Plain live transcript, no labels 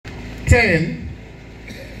turn,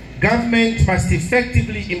 government must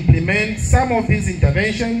effectively implement some of these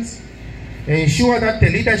interventions, ensure that the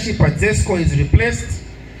leadership at ZESCO is replaced,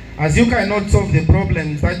 as you cannot solve the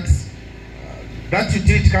problems that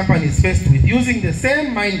utility company is faced with using the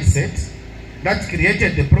same mindset that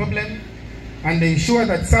created the problem, and ensure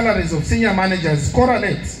that salaries of senior managers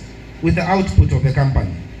correlate with the output of the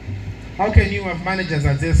company. How can you have managers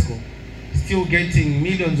at ZESCO still getting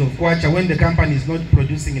millions of kwacha when the company is not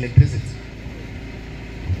producing electricity?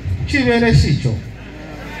 Chivere shicho.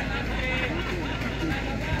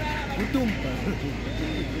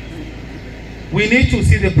 We need to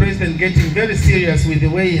see the president getting very serious with the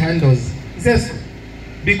way he handles ZESCO,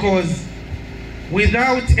 because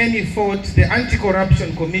without any fault, the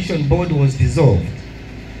Anti-Corruption Commission Board was dissolved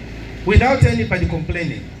without anybody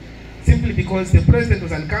complaining, simply because the president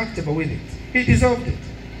was uncomfortable with it. He dissolved it.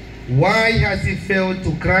 Why has he failed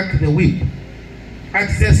to crack the whip at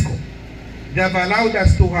ZESCO? They have allowed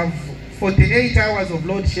us to have 48 hours of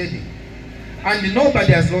load shedding, and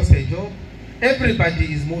nobody has lost a job.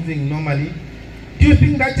 Everybody is moving normally. Do you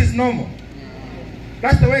think that is normal?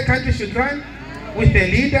 That's the way country should run? With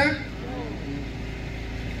a leader?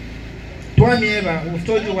 Twamieva, we've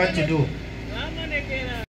told you what to do.